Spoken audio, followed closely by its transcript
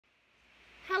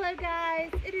Hello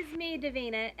guys, it is me,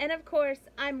 Davina, and of course,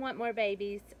 I'm Want More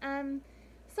Babies.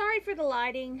 Sorry for the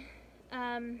lighting,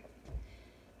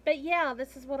 but yeah,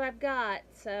 this is what I've got,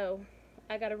 so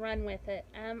I gotta run with it.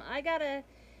 I got a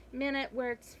minute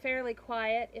where it's fairly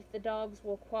quiet, if the dogs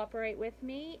will cooperate with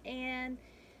me, and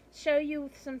show you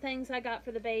some things I got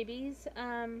for the babies.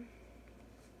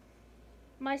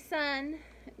 My son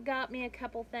got me a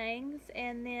couple things,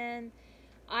 and then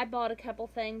I bought a couple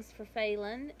things for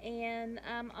Faylynn, and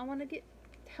I want to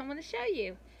show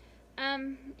you.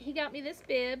 He got me this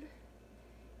bib.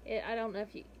 I don't know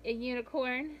if a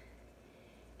unicorn,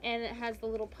 and it has the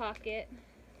little pocket.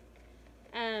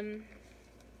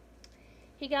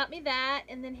 He got me that,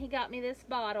 and then he got me this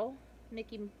bottle,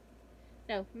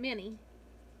 Minnie.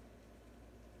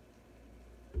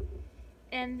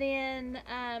 And then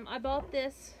I bought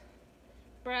this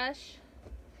brush.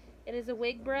 It is a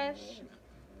wig brush.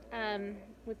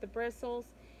 With the bristles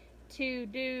to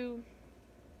do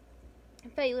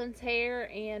Faylynn's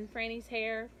hair and Franny's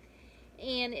hair,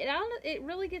 and it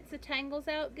really gets the tangles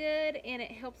out good, and it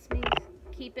helps me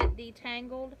keep it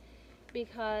detangled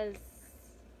because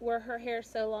where her hair's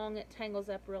so long it tangles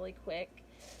up really quick.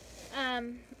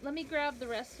 Let me grab the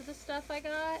rest of the stuff I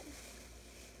got.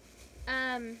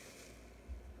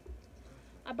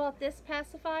 I bought this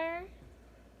pacifier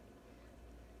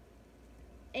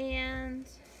and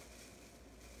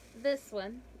this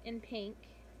one in pink.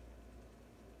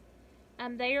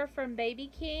 They are from Baby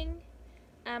King.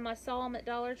 I saw them at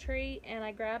Dollar Tree and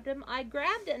I grabbed them. I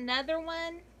grabbed another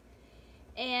one,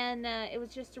 and it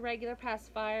was just a regular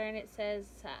pacifier, and it says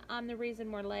I'm the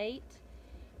reason we're late,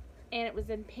 and it was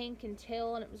in pink and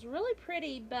teal, and it was really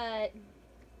pretty, but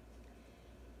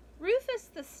Rufus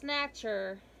the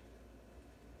Snatcher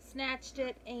snatched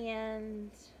it,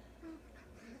 and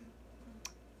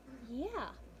yeah,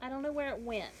 I don't know where it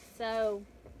went. So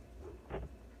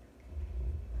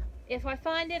if I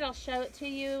find it, I'll show it to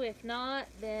you. If not,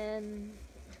 then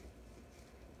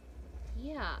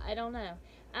yeah, I don't know.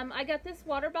 I got this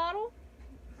water bottle.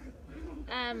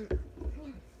 And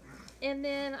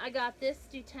then I got this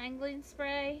detangling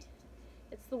spray.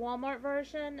 It's the Walmart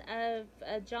version of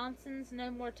Johnson's No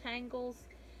More Tangles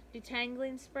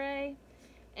detangling spray.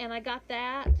 And I got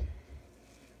that.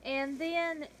 And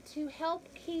then to help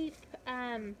keep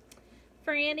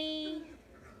Franny,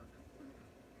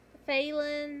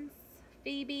 Faylyn's,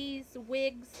 Phoebe's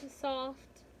wigs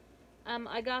soft,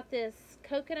 I got this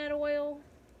coconut oil.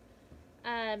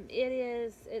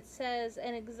 It says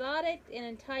an exotic and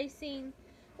enticing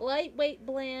lightweight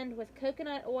blend with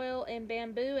coconut oil and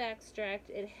bamboo extract.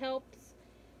 It helps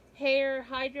hair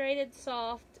hydrated,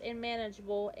 soft, and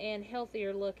manageable, and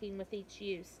healthier looking with each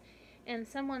use. And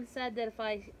someone said that if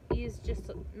I use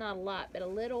just not a lot, but a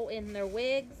little in their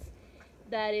wigs,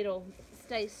 that it'll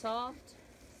stay soft.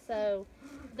 So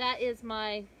that is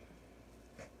my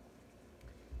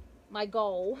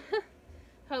goal.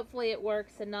 Hopefully it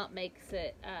works and not make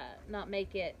it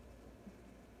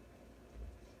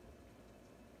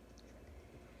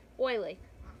oily.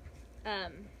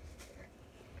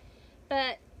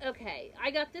 But okay, I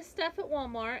got this stuff at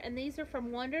Walmart, and these are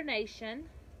from Wonder Nation.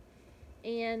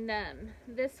 And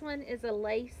this one is a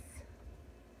lace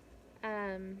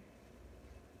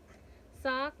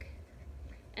sock,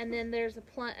 and then there's a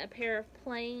pair of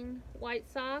plain white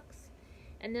socks,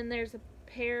 and then there's a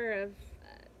pair of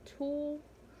tulle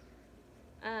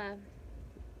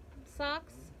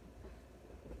socks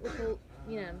with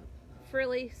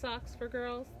frilly socks for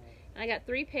girls. And I got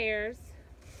 3 pairs,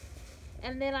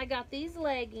 and then I got these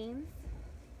leggings.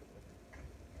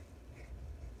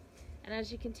 And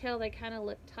as you can tell, they kind of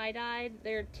look tie-dyed.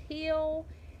 They're teal,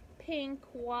 pink,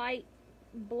 white,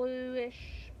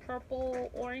 bluish,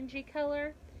 purple, orangey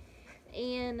color.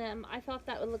 And I thought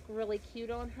that would look really cute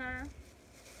on her.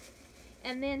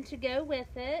 And then to go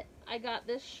with it, I got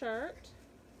this shirt.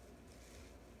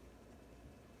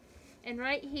 And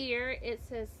right here, it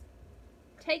says,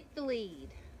 "Take the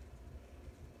lead."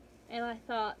 And I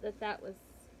thought that was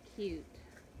cute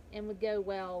and would go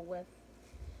well with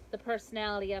the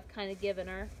personality I've kind of given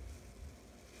her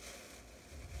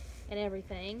and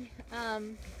everything.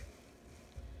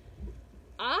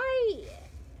 I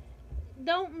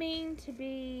don't mean to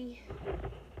be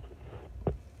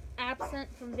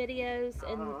absent from videos,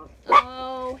 and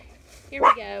oh, here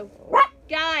we go.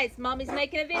 Guys, Mommy's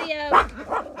making a video.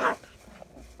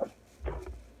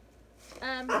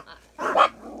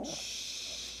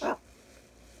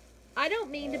 I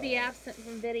don't mean to be absent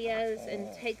from videos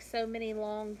and take so many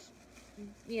long,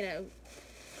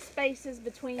 spaces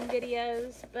between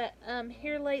videos, but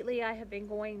here lately I have been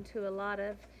going to a lot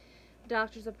of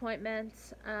doctor's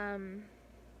appointments.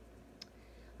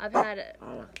 I've had it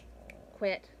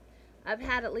quit. I've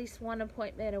had at least one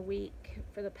appointment a week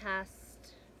for the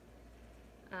past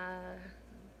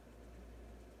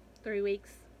 3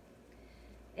 weeks.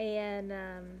 And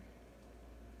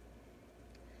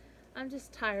I'm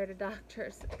just tired of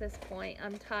doctors at this point.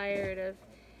 I'm tired of,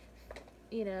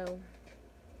 you know,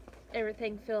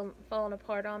 everything falling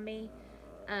apart on me.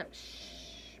 I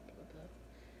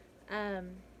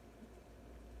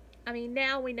mean,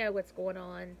 now we know what's going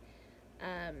on.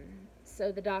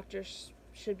 So the doctors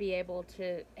should be able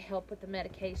to help with the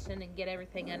medication and get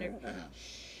everything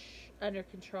under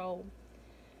control.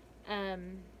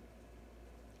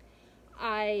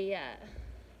 I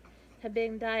have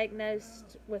been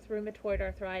diagnosed with rheumatoid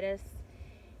arthritis,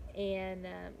 and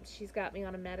she's got me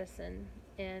on a medicine,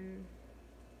 and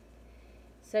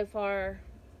so far,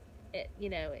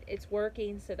 it's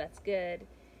working, so that's good.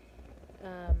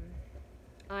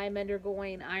 I'm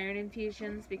undergoing iron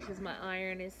infusions because my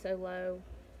iron is so low.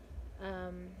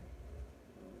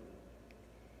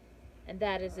 And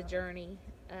that is a journey.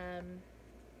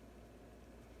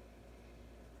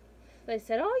 They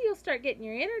said, oh, you'll start getting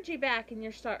your energy back and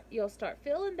you'll start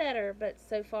feeling better. But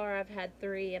so far I've had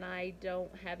 3 and I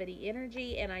don't have any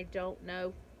energy, and I don't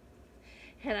know.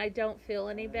 And I don't feel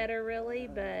any better really,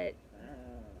 but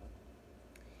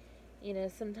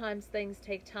sometimes things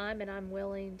take time, and I'm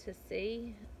willing to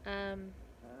see.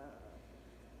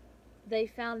 They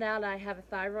found out I have a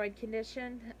thyroid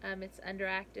condition. It's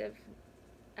underactive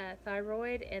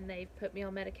thyroid, and they've put me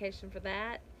on medication for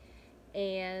that,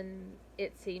 and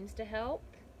it seems to help,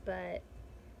 but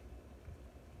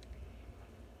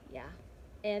yeah.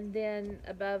 And then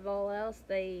above all else,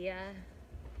 the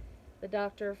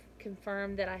doctor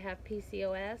confirmed that I have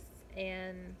PCOS,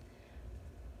 and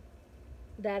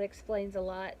that explains a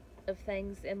lot of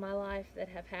things in my life that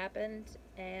have happened,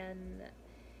 and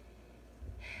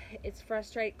it's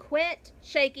frustrating. Quit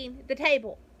shaking the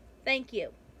table. Thank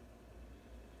you.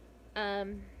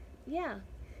 Yeah.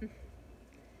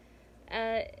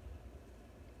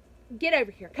 Get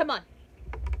over here. Come on.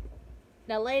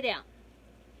 Now lay down.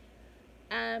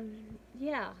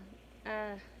 Yeah.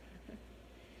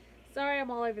 Sorry I'm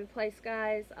all over the place,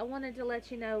 guys. I wanted to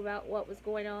let you know about what was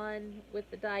going on with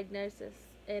the diagnosis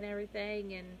and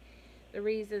everything, and the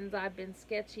reasons I've been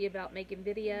sketchy about making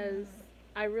videos.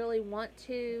 I really want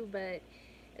to, but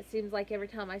it seems like every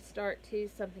time I start to,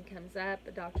 something comes up,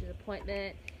 a doctor's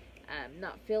appointment,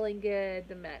 not feeling good,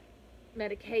 the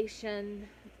medication,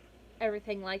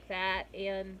 everything like that,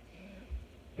 and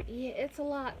yeah, it's a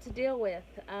lot to deal with.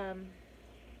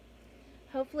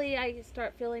 Hopefully I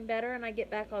start feeling better and I get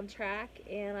back on track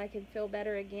and I can feel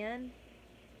better again.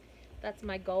 That's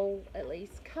my goal, at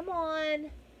least. Come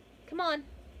on. Come on.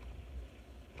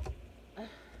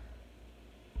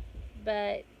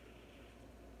 But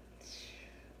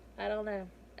I don't know.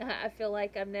 I feel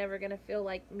like I'm never going to feel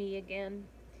like me again.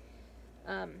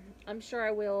 I'm sure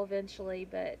I will eventually,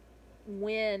 but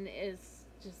when is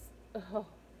just, oh.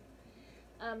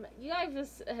 You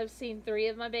guys have seen 3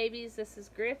 of my babies. This is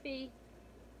Griffey,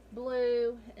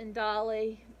 Blue, and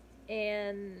Dolly,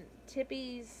 and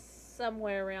Tippy's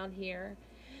somewhere around here.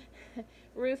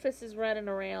 Rufus is running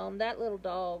around. That little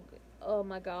dog, oh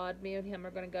my God, me and him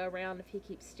are going to go around if he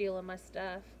keeps stealing my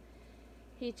stuff.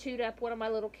 He chewed up one of my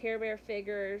little Care Bear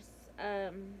figures.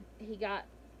 He got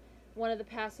one of the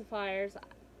pacifiers.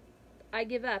 I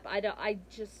give up.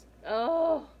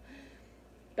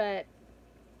 But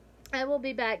I will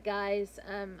be back, guys.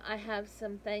 I have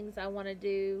some things I want to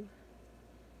do,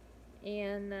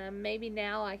 and maybe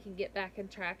now I can get back on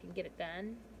track and get it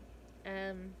done.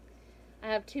 I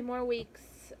have 2 more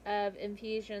weeks of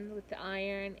infusions with the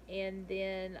iron, and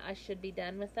then I should be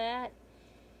done with that.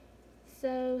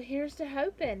 So here's to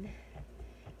hoping.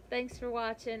 Thanks for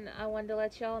watching. I wanted to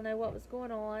let y'all know what was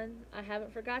going on. I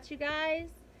haven't forgot you guys.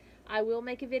 I will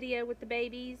make a video with the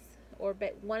babies, or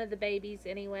one of the babies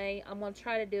anyway. I'm going to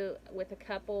try to do it with a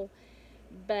couple,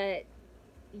 but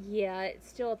yeah, it's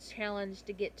still a challenge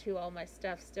to get to all my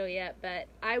stuff still yet, but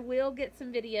I will get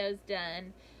some videos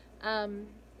done.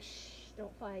 Shh,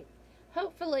 don't fight.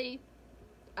 Hopefully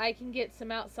I can get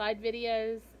some outside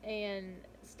videos and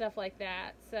stuff like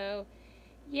that. So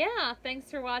yeah, thanks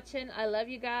for watching. I love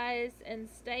you guys, and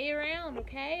stay around,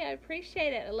 okay? I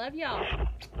appreciate it. I love y'all.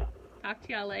 Talk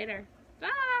to y'all later. Bye.